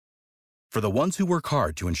For the ones who work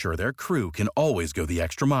hard to ensure their crew can always go the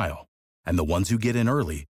extra mile, and the ones who get in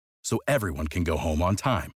early so everyone can go home on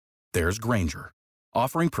time, there's Grainger,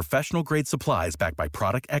 offering professional-grade supplies backed by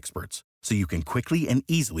product experts so you can quickly and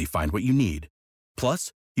easily find what you need.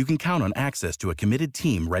 Plus, you can count on access to a committed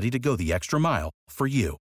team ready to go the extra mile for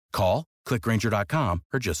you. Call, click Grainger.com,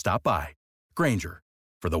 or just stop by. Grainger,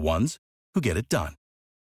 for the ones who get it done.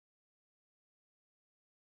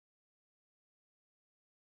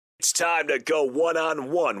 It's time to go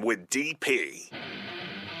one-on-one with DP.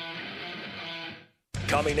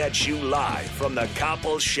 Coming at you live from the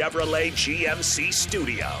Coppel Chevrolet GMC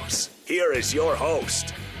studios. Here is your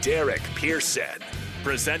host, Derek Pearson.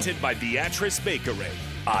 Presented by Beatrice Bakery.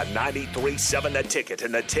 On 93.7 The Ticket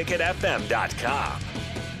and theticketfm.com.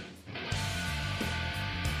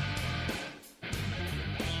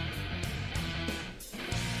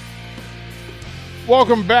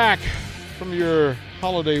 Welcome back from your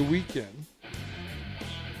holiday weekend.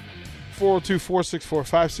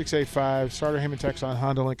 402-464-5685. Starter Heyman text on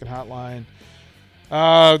Honda Lincoln Hotline.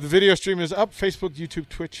 The video stream is up. Facebook, YouTube,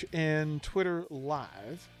 Twitch, and Twitter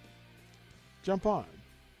live. Jump on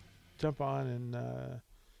and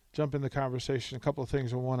jump in the conversation. A couple of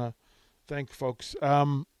things I want to thank folks.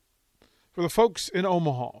 For the folks in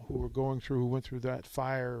Omaha who went through that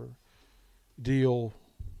fire deal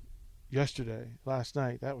last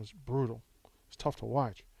night, that was brutal. It's tough to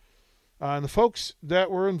watch. And the folks that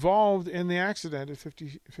were involved in the accident at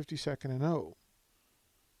 52nd and O.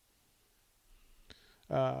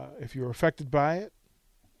 If you're affected by it,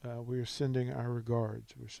 we are sending our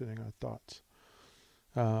regards. We're sending our thoughts.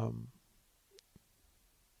 It's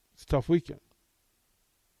a tough weekend.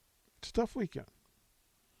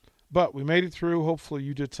 But we made it through. Hopefully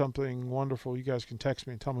you did something wonderful. You guys can text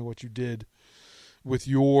me and tell me what you did with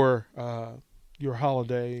your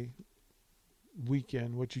holiday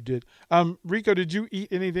weekend, what you did. Rico, did you eat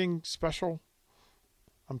anything special?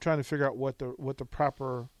 I'm trying to figure out what the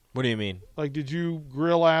proper. What do you mean? Like, did you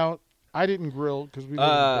grill out? I didn't grill because we live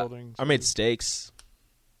in the building. I made steaks.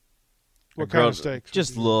 What kind of steaks?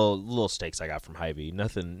 Just little steaks I got from Hy-Vee.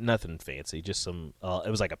 Nothing fancy. Just some. It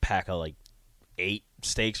was like a pack of like 8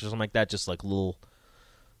 steaks or something like that. Just like little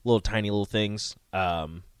tiny little things.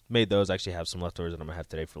 Made those. Actually have some leftovers that I'm gonna have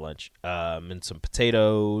today for lunch. And some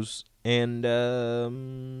potatoes and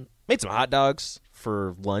made some hot dogs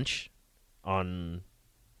for lunch on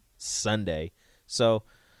Sunday. So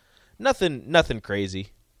nothing crazy.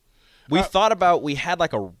 We had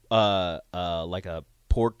like a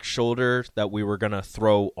pork shoulder that we were gonna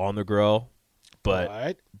throw on the grill,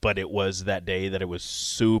 but it was that day that it was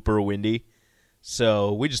super windy,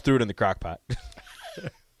 so we just threw it in the crock pot.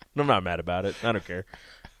 I'm not mad about it. I don't care.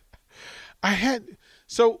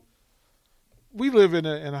 We live in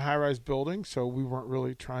a high-rise building, so we weren't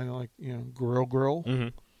really trying to grill. Mm-hmm.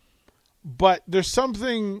 But there's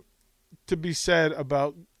something to be said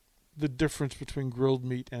about the difference between grilled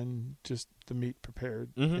meat and just the meat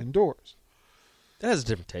prepared indoors. It has a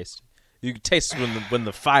different taste. You can taste when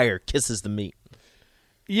the fire kisses the meat.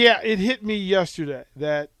 Yeah, it hit me yesterday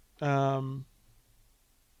that,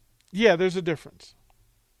 there's a difference.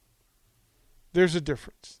 There's a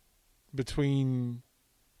difference between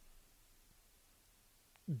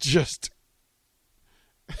just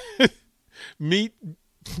meat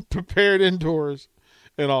prepared indoors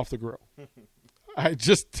and off the grill. I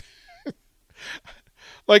just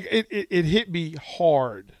it hit me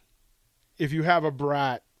hard. If you have a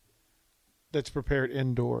brat that's prepared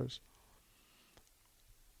indoors,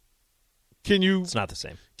 it's not the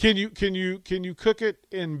same. Can you cook it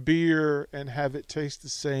in beer and have it taste the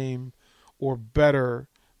same or better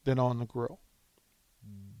than on the grill?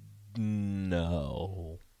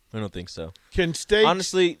 No, I don't think so. Can steaks?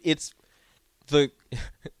 Honestly, it's the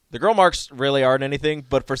grill marks really aren't anything,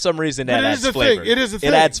 but for some reason that adds flavor. It is a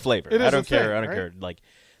thing. It adds flavor. I don't care. I don't care.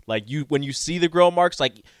 Like you, when you see the grill marks,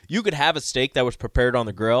 like you could have a steak that was prepared on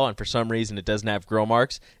the grill, and for some reason it doesn't have grill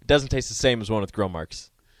marks. It doesn't taste the same as one with grill marks.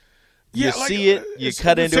 You see it, you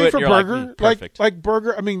cut into it, and you're burger, like, perfect. Like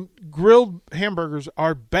burger. I mean, grilled hamburgers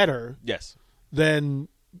are better. Yes. Than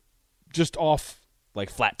just off. Like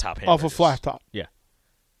flat top hamburgers. Off a flat top. Yeah.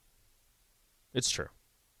 It's true.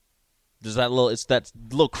 There's that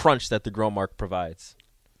little crunch that the grill mark provides.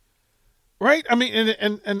 Right? I mean,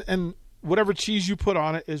 and whatever cheese you put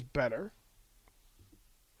on it is better.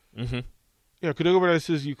 Mm-hmm. Yeah, Cadogo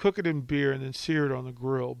says you cook it in beer and then sear it on the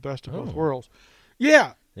grill. Best of both worlds.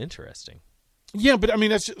 Yeah. Interesting. Yeah, but I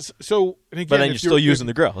mean that's just, so. And again, but then you're still using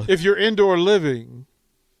the grill. If you're indoor living,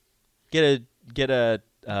 get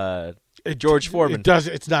a George Foreman.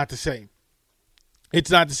 It's not the same. It's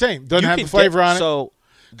not the same. Doesn't have the flavor on it. So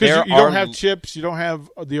Because you don't have chips, you don't have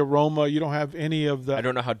the aroma, you don't have any of the. I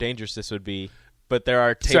don't know how dangerous this would be, but there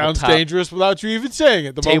are sounds dangerous without you even saying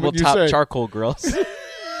it. The moment you say tabletop charcoal grills.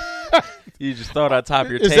 You just throw it on top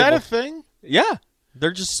of your table. Is that a thing? Yeah,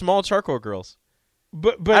 they're just small charcoal grills.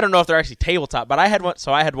 But I don't know if they're actually tabletop, but I had one.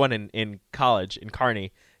 So I had one in college in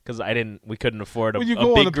Kearney because we couldn't afford a you big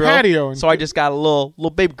go on the grill. patio So I just got a little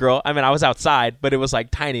baby grill. I mean, I was outside, but it was like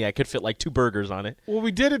tiny. I could fit like 2 burgers on it. Well,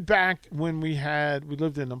 we did it back when we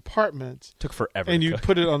lived in apartments. Took forever. And to you cook.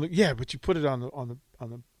 put it on but you put it on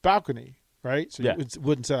the balcony, right? So it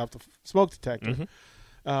wouldn't set off the smoke detector.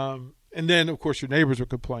 Mm-hmm. And then of course your neighbors would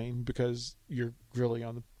complain because you're grilling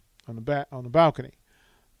on the balcony.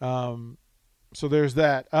 So there's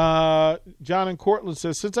that. John in Cortland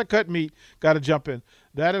says, since I cut meat, got to jump in.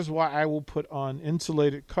 That is why I will put on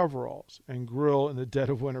insulated coveralls and grill in the dead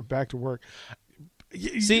of winter back to work.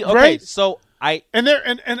 See, okay, right? so I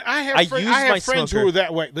have friends who are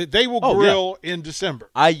that way. They will grill in December.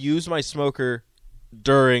 I use my smoker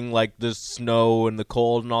during like the snow and the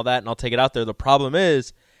cold and all that, and I'll take it out there. The problem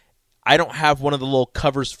is I don't have one of the little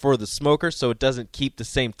covers for the smoker, so it doesn't keep the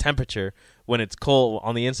same temperature when it's cold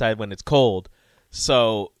on the inside when it's cold.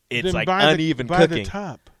 So it's then like cooking. uneven By cooking. the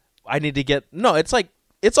top. I need to get it's like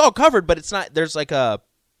it's all covered, but it's not. There's like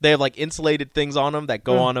they have like insulated things on them that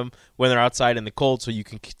go on them when they're outside in the cold, so you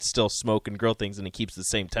can still smoke and grill things, and it keeps the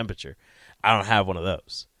same temperature. I don't have one of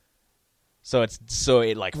those, so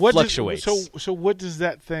it like fluctuates. So what does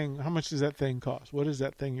that thing? How much does that thing cost? What is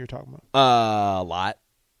that thing you're talking about? A lot.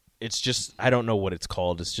 It's just I don't know what it's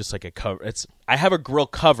called. It's just like a cover. I have a grill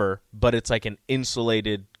cover, but it's like an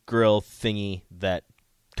insulated grill thingy that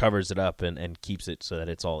covers it up and keeps it so that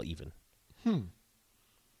it's all even.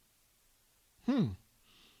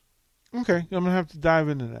 Okay, I'm gonna have to dive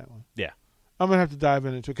into that one. Yeah, I'm gonna have to dive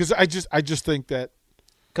into it because I just think that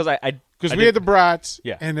because we had the brats,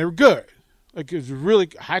 yeah, and they were good. Like it was really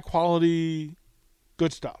high quality,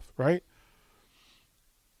 good stuff, right?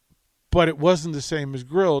 But it wasn't the same as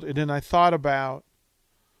grilled. And then I thought about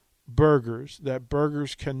burgers. That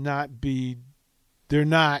burgers cannot be. They're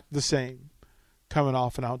not the same coming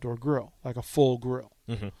off an outdoor grill, like a full grill.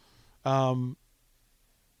 Mm-hmm.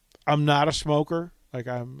 I'm not a smoker. Like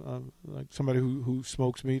I'm like somebody who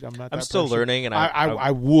smokes meat. I'm not. I'm that still person. learning, and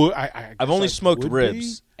I would. I've only smoked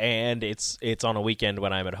ribs, and it's on a weekend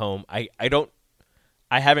when I'm at home. I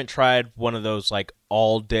haven't tried one of those like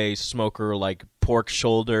all day smoker like pork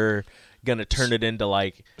shoulder. Gonna turn it into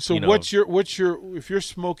like. So what's your if you're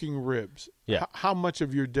smoking ribs? Yeah. How much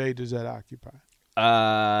of your day does that occupy?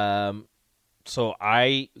 So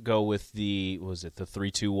I go with the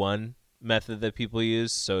 3-2-1 method that people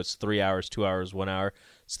use. So it's 3 hours, 2 hours, 1 hour.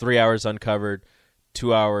 It's 3 hours uncovered,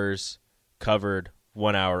 2 hours covered,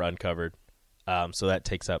 1 hour uncovered. So that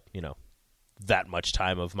takes up that much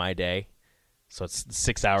time of my day. So it's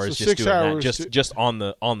 6 hours just doing that, just on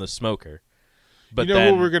the smoker. But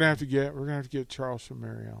what we're gonna have to get? We're gonna have to get Charles from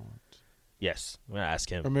Mary Ellen's. Yes, I'm gonna ask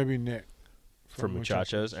him, or maybe Nick from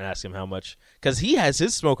Muchachos, and ask him how much because he has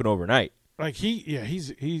his smoking overnight. Like he's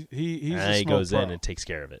and he goes in and takes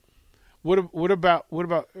care of it. What about?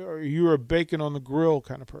 Are you a bacon on the grill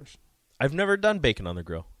kind of person? I've never done bacon on the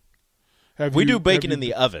grill. We do bacon in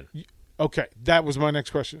the oven. Okay, that was my next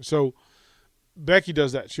question. So Becky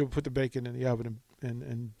does that. She'll put the bacon in the oven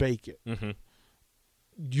and bake it. Mm-hmm.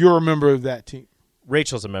 You're a member of that team.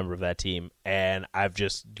 Rachel's a member of that team, and I've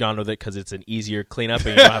just gone with it because it's an easier cleanup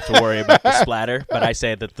and you don't have to worry about the splatter. But I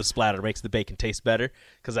say that the splatter makes the bacon taste better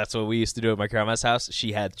because that's what we used to do at my grandma's house.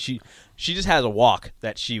 She just has a wok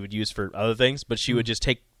that she would use for other things, but she would just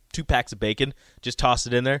take 2 packs of bacon, just toss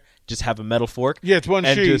it in there, just have a metal fork. Yeah, it's one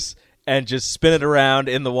sheet. And just spin it around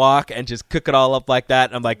in the wok and just cook it all up like that.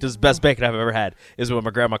 And I'm like, this is the best bacon I've ever had is when my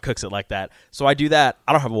grandma cooks it like that. So I do that.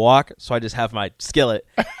 I don't have a wok, so I just have my skillet,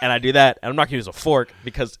 and I do that. And I'm not going to use a fork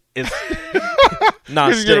because it's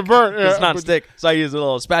non-stick. It's non-stick. So I use a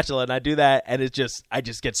little spatula, and I do that, and I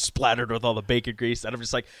just get splattered with all the bacon grease. And I'm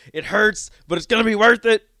just like, it hurts, but it's going to be worth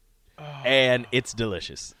it. And it's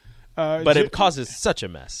delicious. But it causes such a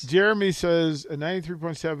mess. Jeremy says a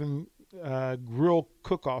 93.7 grill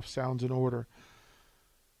cook-off sounds in order.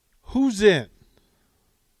 Who's in?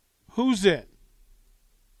 So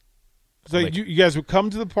you guys would come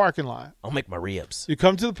to the parking lot. I'll make my ribs. You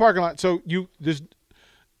come to the parking lot. So you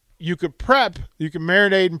could prep, you could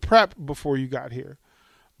marinate and prep before you got here,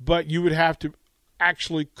 but you would have to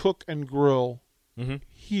actually cook and grill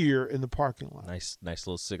here in the parking lot. Nice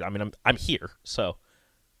little cigar. I mean, I'm here, so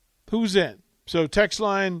who's in? So text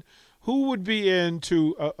line. Who would be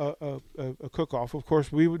into a cook-off? Of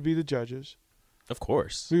course, we would be the judges. Of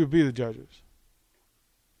course. We would be the judges.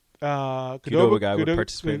 Qdoba guy would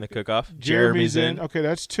participate in the cook-off. Jeremy's in. Okay,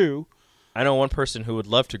 that's 2. I know one person who would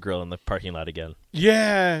love to grill in the parking lot again.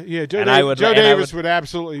 Yeah. Joe And Davis would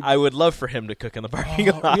absolutely. I would love for him to cook in the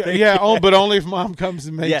parking lot. But only if Mom comes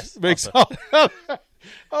and makes all.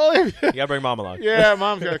 You gotta bring Mom along. Yeah,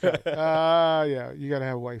 Mom's gotta cook. You gotta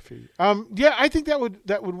have wifey. I think that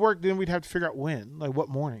would work. Then we'd have to figure out when, like what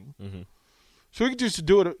morning. Mm-hmm. So we could just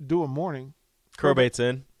do a morning. Crowbait's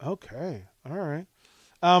in. Okay, all right.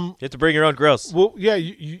 You have to bring your own grills. Well, yeah,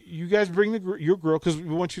 you guys bring your grill because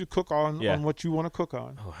we want you to cook on what you want to cook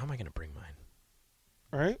on. Oh, how am I gonna bring mine?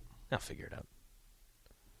 All right. I'll figure it out.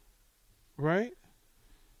 Right.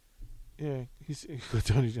 Yeah,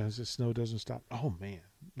 Tony John says snow doesn't stop. Oh man,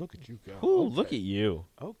 look at you go! Ooh, okay. Look at you.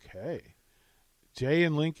 Okay, Jay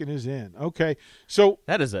and Lincoln is in. Okay, so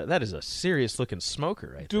that is a serious looking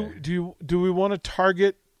smoker right there. Do we want to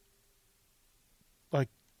target like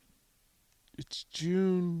it's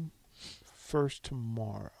June 1st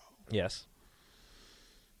tomorrow? Yes.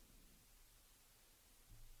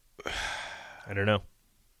 I don't know.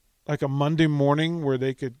 Like a Monday morning where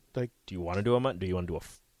they could like. Do you want to do a Do you want to do a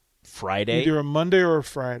Friday? Either a Monday or a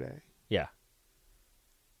Friday. Yeah.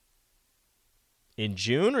 In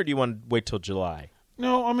June, or do you want to wait till July?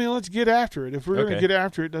 No, I mean, let's get after it. If we're going to get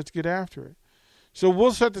after it, let's get after it. So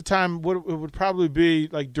we'll set the time. What it would probably be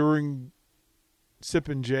like during Sip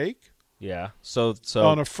and Jake. Yeah. So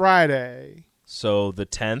on a Friday. So the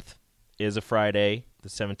 10th is a Friday. The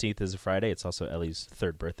 17th is a Friday. It's also Ellie's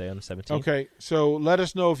 3rd birthday on the 17th. Okay. So let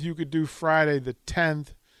us know if you could do Friday the 10th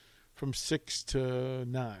from 6 to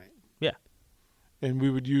 9. Yeah. And we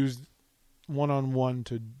would use one-on-one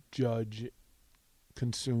to judge,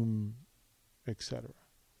 consume, etc.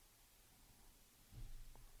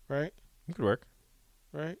 Right? It could work.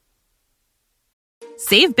 Right?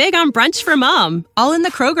 Save big on brunch for mom, all in the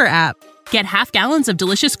Kroger app. Get half gallons of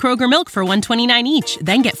delicious Kroger milk for $1.29 each.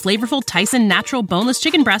 Then get flavorful Tyson natural boneless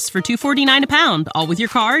chicken breasts for $2.49 a pound, all with your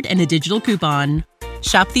card and a digital coupon.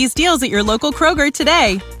 Shop these deals at your local Kroger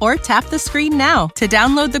today, or tap the screen now to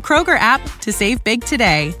download the Kroger app to save big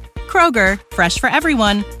today. Kroger, fresh for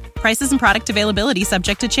everyone. Prices and product availability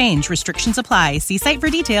subject to change. Restrictions apply. See site for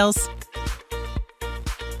details.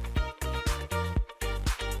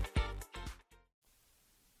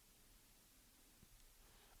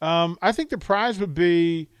 I think the prize would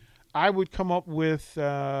be, I would come up with,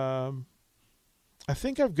 I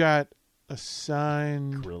think I've got a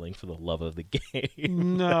signed. Grilling for the love of the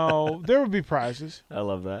game. No, there would be prizes. I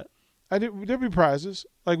love that. There'd be prizes.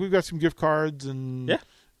 Like we've got some gift cards and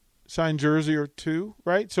signed jersey or 2,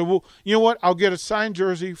 right? So you know what? I'll get a signed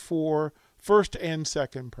jersey for first and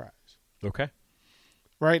second prize. Okay.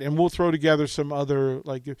 Right, and we'll throw together some other,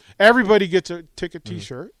 like, everybody gets a ticket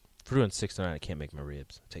T-shirt. If we're doing 6 to 9, I can't make my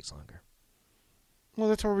ribs. It takes longer. Well,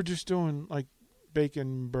 that's why we're just doing, like,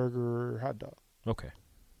 bacon, burger, hot dog. Okay.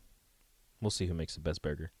 We'll see who makes the best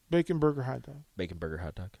burger. Bacon, burger, hot dog. Bacon, burger,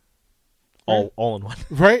 hot dog. Right? All in one.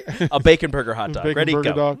 Right? A bacon, burger, hot dog. Bacon, Ready, burger,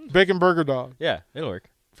 go. Dog. Bacon, burger, dog. Yeah, it'll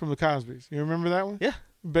work. From the Cosbys. You remember that one? Yeah.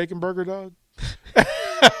 Bacon, burger, dog.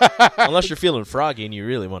 Unless you're feeling froggy and you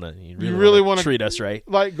really want to treat us right.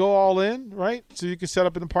 Like go all in, right? So you can set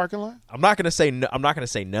up in the parking lot? I'm not going to say no. I'm not going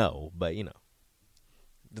to say no, but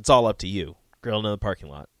it's all up to you. Grilling in the parking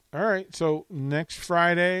lot. All right. So next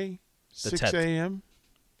Friday, The 6 a.m.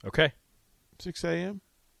 Okay. 6 a.m.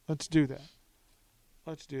 Let's do that.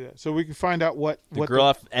 So we can find out what the grill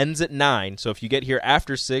off ends at 9. So if you get here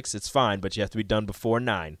after 6, it's fine, but you have to be done before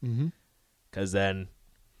 9. Mm-hmm. Because then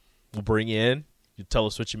we'll bring you in. You tell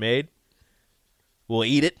us what you made. We'll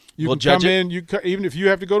eat it. We'll judge it. Even if you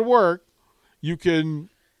have to go to work, you can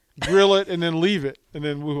grill it and then leave it, and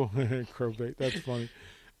then we'll crowbait.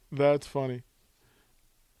 That's funny.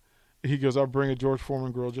 He goes, "I'll bring a George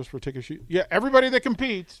Foreman grill just for a ticket sheet." Yeah, everybody that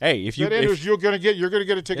competes, hey, if you that enters, you're gonna get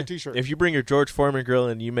a ticket T-shirt. If you bring your George Foreman grill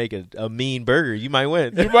and you make a mean burger, you might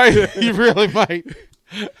win. You really might.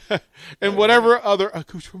 And whatever other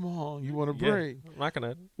accoutrement you want to bring, I'm not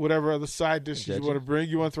gonna. Whatever other side dishes you want to bring,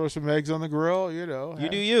 you want to throw some eggs on the grill, You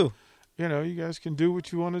do you. You guys can do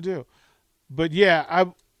what you want to do. But yeah,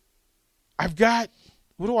 I've got.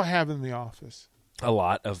 What do I have in the office? A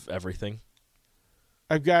lot of everything.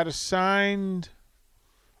 I've got a signed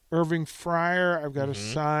Irving Fryer. I've got a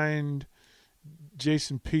signed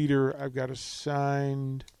Jason Peter. I've got a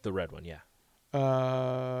signed the red one, yeah.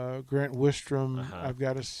 Grant Wistrom. I've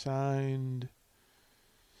got a signed.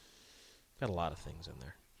 Got a lot of things in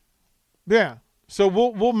there. Yeah. So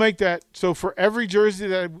we'll make that. So for every jersey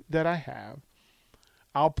that I have,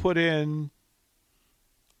 I'll put in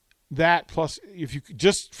that plus if you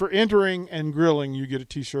just for entering and grilling, you get a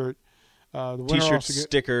T-shirt. The winner T-shirt, also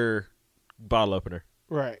sticker, bottle opener.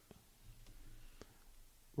 Right.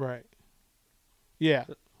 Yeah.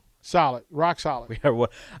 Solid. Rock solid. I was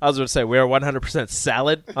going to say, we are 100%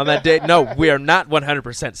 salad on that day. No, we are not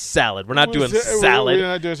 100% salad. We're not doing salad. We're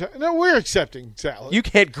not doing salad. No, we're accepting salad. You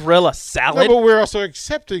can't grill a salad. No, but we're also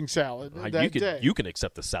accepting salad that day. You can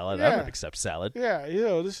accept the salad. Yeah. I don't accept salad. Yeah,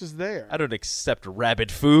 this is there. I don't accept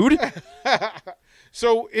rabid food.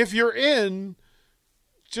 So if you're in,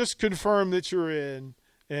 just confirm that you're in,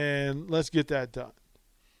 and let's get that done.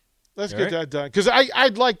 Let's get that done. Because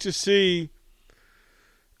I'd like to see –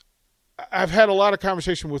 I've had a lot of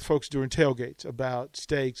conversation with folks during tailgates about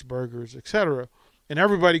steaks, burgers, etc., and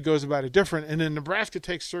everybody goes about it different. And then Nebraska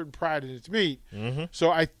takes certain pride in its meat. Mm-hmm.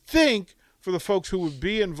 So I think for the folks who would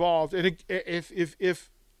be involved, and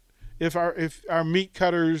if our meat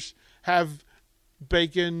cutters have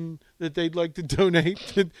bacon that they'd like to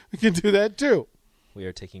donate, we can do that too. We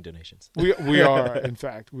are taking donations. We are, in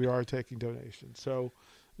fact, we are taking donations. So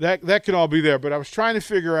that can all be there. But I was trying to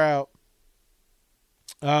figure out.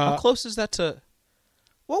 How close is that to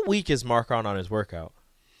 – what week is Mark on his workout?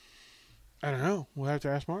 I don't know. We'll have to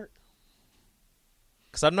ask Mark.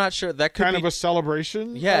 Because I'm not sure. That could kind be of a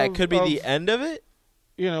celebration. Yeah, it could be the end of it.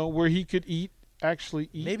 Where he could actually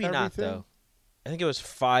eat Maybe everything. not, though. I think it was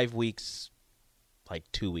 5 weeks, like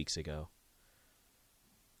 2 weeks ago.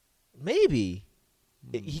 Maybe.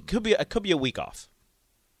 It could be a week off.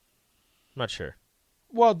 I'm not sure.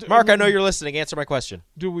 Well, Mark, I know you're listening. Answer my question.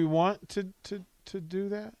 Do we want to do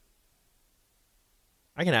that?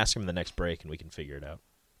 I can ask him the next break, and we can figure it out.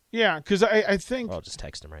 Yeah, because I think... Well, I'll just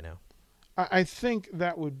text him right now. I think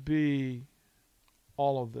that would be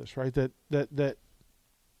all of this, right? That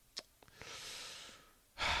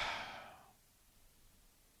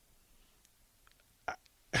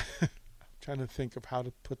I'm trying to think of how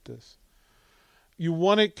to put this. You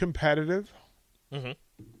want it competitive. Mm-hmm.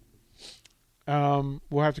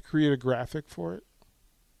 We'll have to create a graphic for it.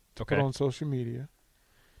 Okay. Put on social media.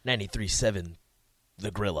 93.7,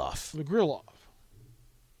 the grill off. The grill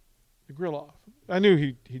off. I knew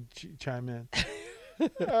he'd chime in.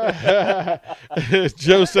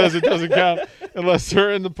 Joe says it doesn't count unless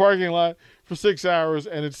they're in the parking lot for 6 hours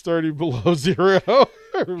and it's 30 below zero.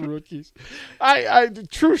 Rookies. I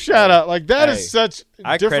true shout out. Like that is such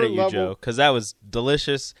I different credit you, level. Joe, because that was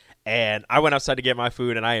delicious. And I went outside to get my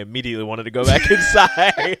food, and I immediately wanted to go back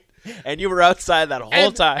inside. And you were outside that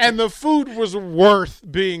whole time. And the food was worth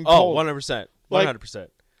being cold. 100%. 100%.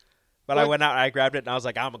 But I went out, and I grabbed it, and I was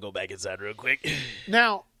like, I'm going to go back inside real quick.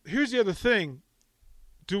 Now, here's the other thing.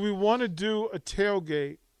 Do we want to do a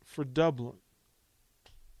tailgate for Dublin?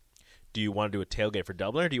 Do you want to do a tailgate for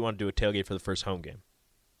Dublin, or do you want to do a tailgate for the first home game?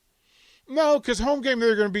 No, because home game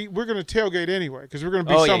we're going to tailgate anyway because we're going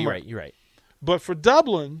to be somewhere. Yeah, you're right. But for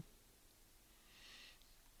Dublin,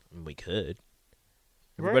 we could.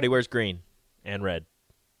 Everybody wears green and red.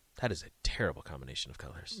 That is a terrible combination of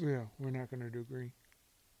colors. Yeah, we're not going to do green.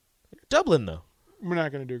 Dublin, though. We're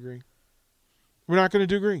not going to do green.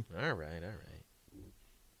 All right.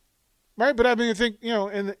 Right, but I mean, I think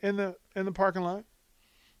in the parking lot,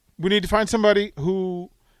 we need to find somebody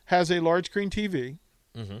who has a large screen TV,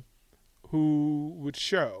 mm-hmm. who would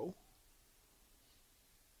show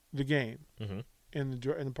the game mm-hmm. in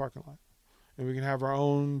the parking lot, and we can have our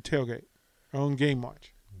own tailgate, our own game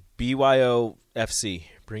watch. BYOFC,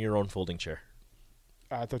 bring your own folding chair.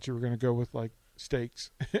 I thought you were going to go with like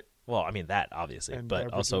steaks. Well, I mean that obviously, and but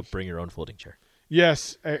beverages. Also bring your own folding chair.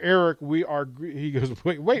 Yes, Eric, we are. He goes,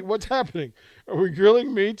 wait, what's happening? Are we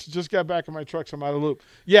grilling meats? Just got back in my truck, so I'm out of the loop.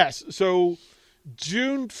 Yes, so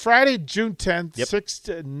Friday, June 10th, 6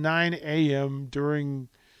 to 9 a.m. during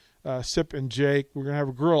Sip and Jake, we're going to have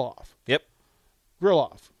a grill off. Yep. Grill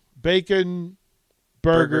off. Bacon,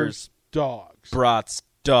 burgers, dogs. Brats,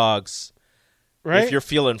 dogs. Right? If you're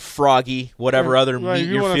feeling froggy, whatever other meat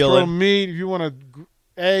you're feeling. Throw meat, if you want to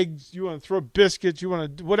eggs, you want to throw biscuits, you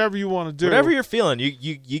want to whatever you want to do. Whatever you're feeling,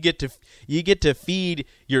 you get to feed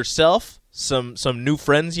yourself some new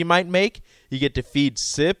friends you might make. You get to feed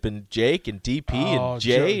Sip and Jake and DP and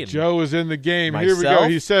Jay. Joe is in the game. Myself. Here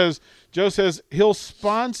we go. Joe says he'll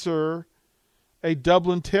sponsor a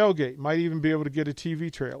Dublin tailgate. Might even be able to get a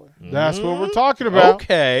TV trailer. That's what we're talking about.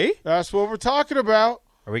 Okay. That's what we're talking about.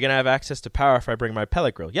 Are we going to have access to power if I bring my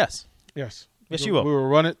pellet grill? Yes. Yes. Yes, you will. We will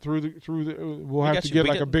run it through the. We'll have to get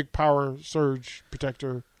a big power surge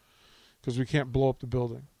protector because we can't blow up the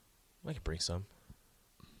building. I can bring some.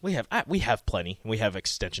 We have plenty. We have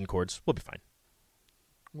extension cords. We'll be fine.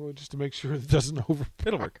 Well, just to make sure it doesn't overpower.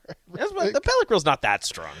 It'll work. The pellet grill's not that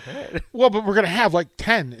strong. Well, but we're going to have like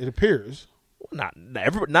 10, it appears. not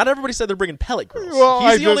everybody said they're bringing pellet grills. Well,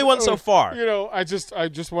 He's the only one so far.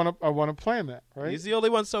 I want to plan that, right? He's the only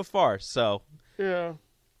one so far. So Yeah.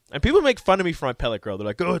 And people make fun of me for my pellet grill. They're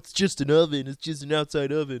like, "Oh, it's just an oven. It's just an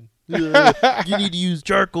outside oven. You need to use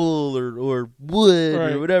charcoal or wood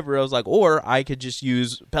or whatever." I was like, or I could just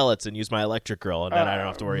use pellets and use my electric grill, and then I don't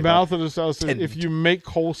have to worry about it. Mouth of the South says if you make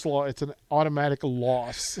coleslaw, it's an automatic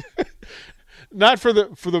loss. Not for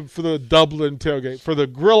the Dublin tailgate. For the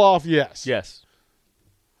grill off, yes. Yes.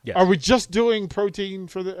 Are we just doing protein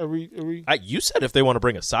for the? Are we? You said if they want to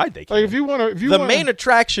bring a side, they can. Like if you want to, the main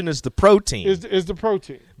attraction is the protein. Is the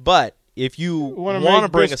protein? But if you want to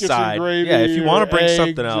bring a side, gravy, if you want to bring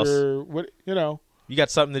something else, or what you got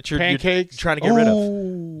something that you're trying to get rid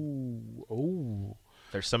of.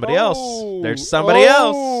 There's somebody else. There's somebody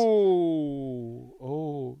else.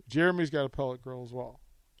 Jeremy's got a pellet grill as well.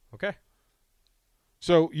 Okay.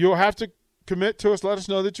 So you'll have to commit to us. Let us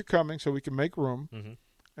know that you're coming so we can make room. Mm-hmm.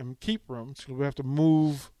 And keep room, so we have to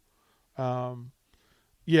move.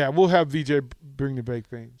 We'll have VJ bring the baked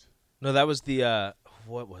beans. No, that was the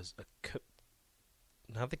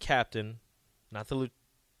not the captain, not the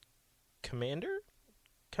commander.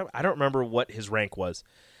 I don't remember what his rank was.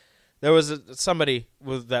 There was somebody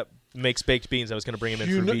that makes baked beans that was going to bring him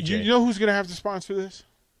in for VJ. You know who's going to have to sponsor this?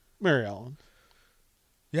 Mary Ellen.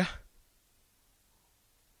 Yeah.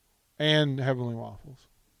 And Heavenly Waffles.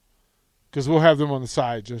 Because we'll have them on the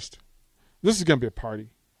side. This is going to be a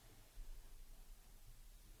party.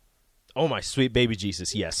 Oh, my sweet baby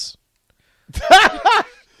Jesus, yes.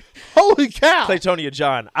 Holy cow. Claytonia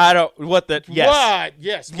John. Yes. What?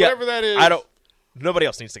 Yes. Whatever that is. Nobody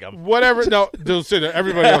else needs to come. Whatever. No, don't say that.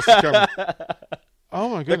 Everybody else is coming. Oh,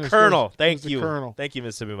 my goodness. The Colonel. Thank you. Colonel. Thank you,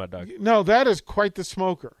 Mississippi Mud Dog. No, that is quite the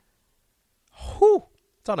smoker. Whew.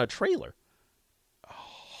 It's on a trailer.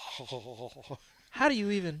 How do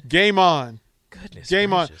you even? Game on. Goodness Game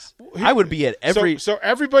gracious. On. I would be at every. So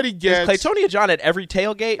everybody gets. Is Claytonia John at every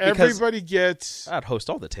tailgate? Everybody gets. I'd host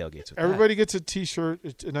all the tailgates with everybody gets a T-shirt, a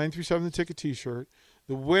 937 The Ticket T-shirt.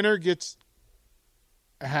 The winner gets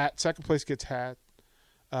a hat. Second place gets hat.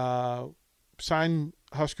 Signed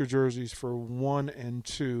Husker jerseys for 1 and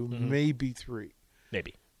 2, maybe 3.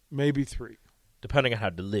 Maybe 3. Depending on how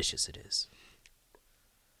delicious it is.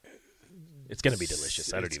 It's going to be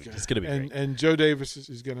delicious. It's going to be great. And Joe Davis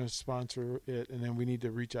is going to sponsor it, and then we need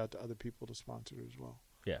to reach out to other people to sponsor it as well.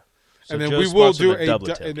 Yeah. So and then we will do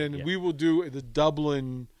we will do the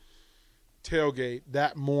Dublin tailgate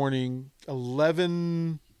that morning,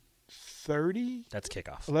 11:30. That's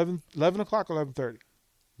kickoff. 11 o'clock, 11:30.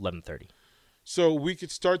 11:30. So we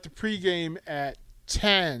could start the pregame at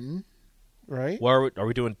 10, right? Well, are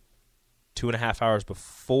we doing 2.5 hours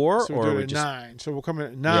before, so or we're are we at just 9? So we'll come in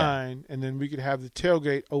at 9, and then we could have the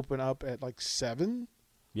tailgate open up at like 7.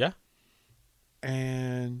 Yeah.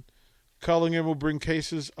 And Cullingan will bring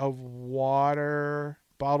cases of water,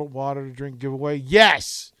 bottled water to drink giveaway.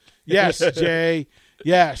 Yes, Jay.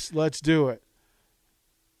 Yes, let's do it.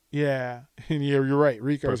 Yeah, and you're right.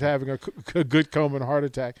 Rico's having a good Coleman heart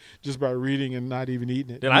attack just by reading and not even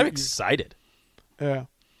eating it. And I'm excited. Yeah.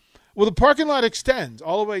 Well, the parking lot extends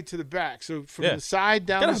all the way to the back. So from the side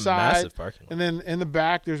down the side, massive parking lot. And then in the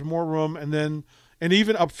back there's more room, and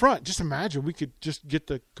even up front. Just imagine we could just get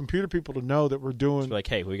the computer people to know that we're doing. Like,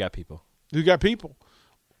 hey, we got people. We got people.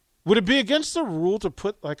 Would it be against the rule to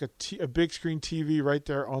put like a big screen TV right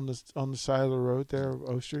there on the side of the road there of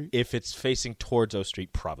O Street? If it's facing towards O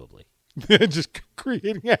Street, probably. Just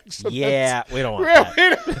creating accidents. Yeah, we don't want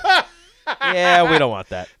that. Yeah, we don't want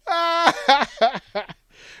that.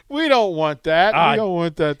 We don't want that. We don't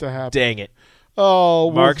want that to happen. Dang it.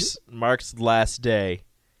 Oh, Mark's last day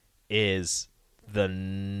is the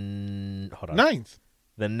 9th.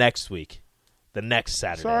 The next week. The next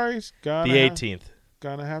Saturday. Sorry, the 18th.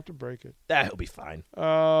 Gonna have to break it. He'll be fine.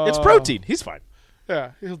 It's protein. He's fine.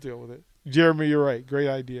 Yeah, he'll deal with it. Jeremy, you're right. Great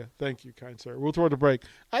idea. Thank you, kind sir. We'll throw the break.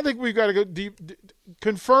 I think we've got to go deep.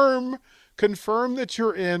 Confirm that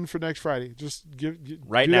you're in for next Friday. Just do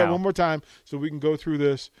that one more time so we can go through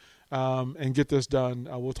this and get this done.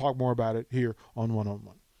 We'll talk more about it here on One on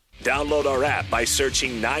One. Download our app by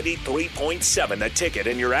searching 93.7 The Ticket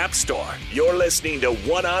in your app store. You're listening to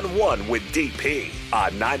One on One with DP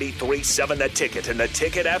on 93.7 The Ticket and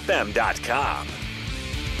theticketfm.com.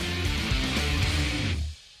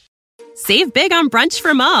 Save big on brunch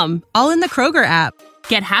for mom, all in the Kroger app.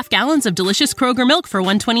 Get half gallons of delicious Kroger milk for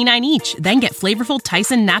 $1.29 each. Then get flavorful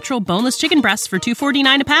Tyson natural boneless chicken breasts for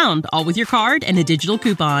 $2.49 a pound, all with your card and a digital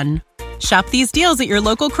coupon. Shop these deals at your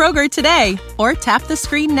local Kroger today, or tap the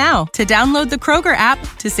screen now to download the Kroger app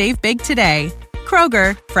to save big today.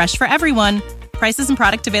 Kroger, fresh for everyone. Prices and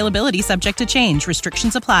product availability subject to change.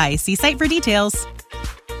 Restrictions apply. See site for details.